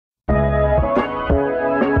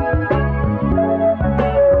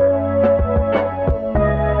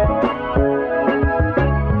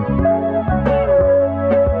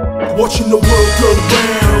Watching the world go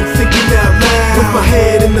round, thinking out loud, with my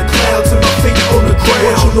head in the clouds and my feet on the ground.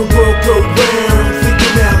 Watching the world go round,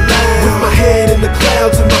 thinking out loud, with my head in the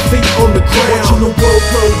clouds and my feet on the ground. Watching the world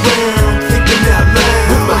go round, thinking out loud,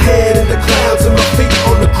 with my head in the clouds and my feet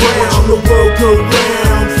on the ground. Watching the world go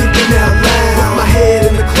round, thinking out loud, with my head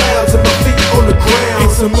in the clouds and my feet on the ground.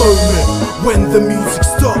 It's a moment when the music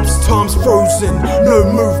stops, time's frozen, no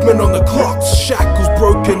movement on the clock, shackles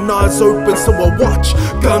broken, eyes open, so I watch.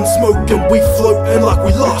 Guns smoking, we floating like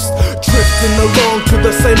we lost, drifting along to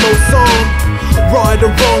the same old song. Right or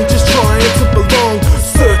wrong, just trying to belong,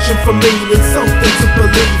 searching for meaning, something to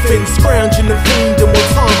believe in, scrounging and fiending while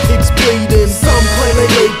time keeps bleeding. Some claim they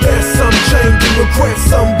know best, some changing regret,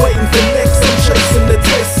 some waiting for next, some chasing the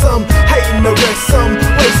test, some hating the rest, some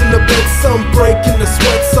raising the bed, some breaking the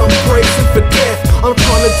sweat, some bracing for death. I'm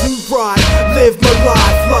trying to do right, live my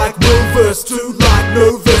life like will verse 2, like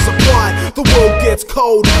no verse apply. The world gets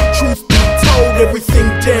cold, truth be told, everything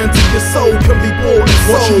down to your soul can be bought and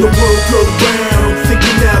sold. Watching the world go round,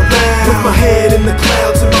 thinking out loud, with my head in the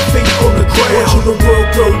clouds and my feet on the ground. Watching the world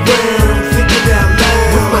go round, thinking out loud,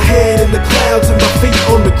 with my head in the clouds and my feet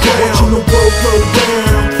on the ground. Watching the world go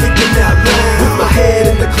round, thinking out loud, with my head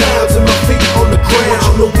in the clouds and my feet on the ground.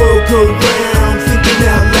 Watching the world go round, thinking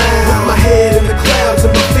out loud, with my head in the clouds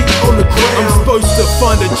and my feet on the ground. I'm supposed to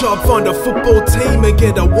find a job, find a football team, and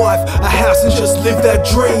get a wife, a house, and just live that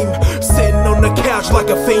dream. Sitting on the couch like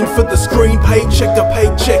a fiend for the screen, paycheck to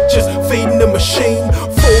paycheck, just feeding the machine.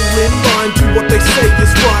 Fall in line, do what they say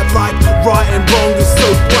is right, like right and wrong is so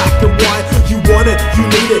black and white. You want it, you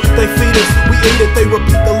need it, they feed us, we eat it, they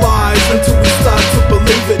repeat the lies until we start to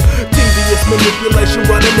believe it. Devious manipulation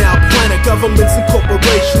running our planet, governments and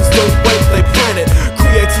corporations don't wait, they plan it.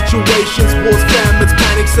 Create situations, wars, famines,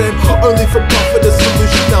 panics, and only for profit a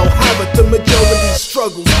solution they'll have it. The majority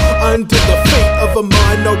struggles under the feet of a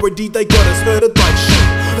minority, they got us herded like sheep.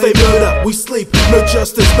 They murder, we sleep, no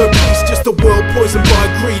justice, no peace, just a world poisoned by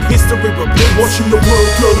greed, history repeats. Watching the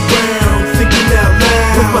world go round, thinking out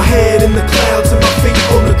loud, with my head in the clouds and my feet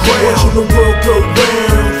on the ground. Watching the world go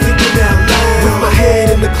round, thinking out loud, with my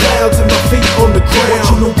head in the clouds and my feet on the ground.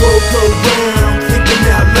 Watching the world go round, thinking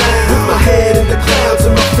out loud, with my head in the clouds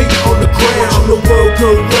and my feet on the ground. Watching the world go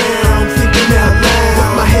round, thinking out loud,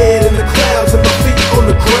 with my head in the clouds and my feet on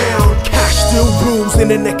the ground. Cash still rules in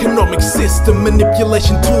an economic system,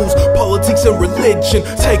 manipulation tools, politics and religion,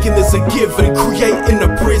 taking as a given, creating a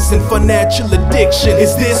prison, financial addiction.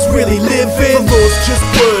 Is this really living? The law's just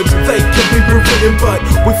words, they can be rewritten, but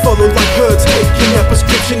we follow like herds, taking our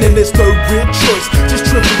prescription, and there's no real choice, just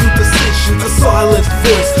trivial decisions, a silenced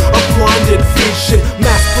voice, a blinded vision,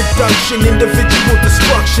 mass production, individual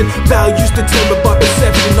destruction, values determined by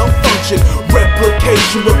perception, not function,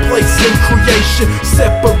 replication, replacing creation,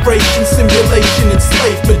 separation, simulation,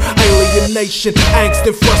 enslavement, alienation, angst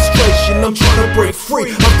and frustration. I'm trying to break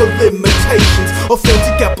free of the limitations,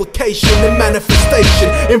 authentic application and manifestation,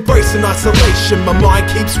 embracing isolation, my mind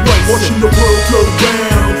keeps racing. Watching the world go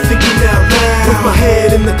round, thinking out loud, with my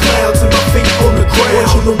head in the clouds and my feet on the ground.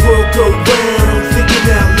 Watching the world go round, thinking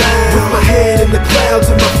out loud, with my head in the clouds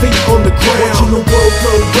and my feet on